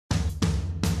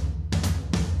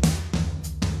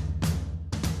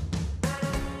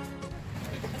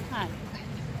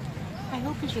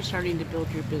as you're starting to build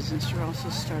your business, you're also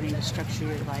starting to structure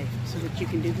your life so that you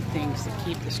can do the things that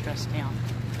keep the stress down.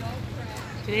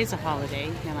 Today's a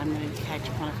holiday, and I'm going to catch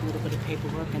up on a little bit of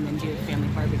paperwork and then do a family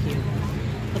barbecue.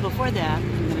 But before that,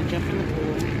 I'm going to jump in the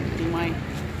pool, do my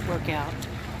workout,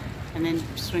 and then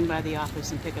swing by the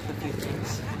office and pick up a few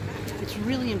things. It's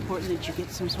really important that you get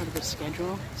some sort of a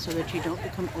schedule so that you don't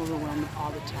become overwhelmed with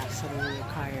all the tasks that are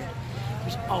required.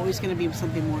 There's always going to be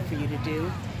something more for you to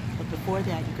do, but before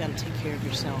that, you've got to take care of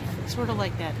yourself. It's sort of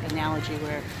like that analogy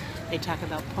where they talk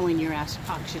about pulling your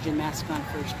oxygen mask on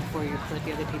first before you put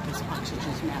the other people's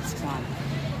oxygen masks on.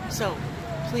 So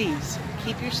please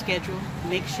keep your schedule,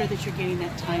 make sure that you're getting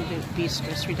that time to be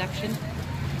stress reduction,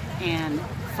 and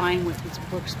find what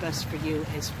works best for you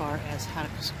as far as how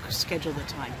to schedule the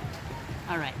time.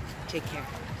 All right, take care.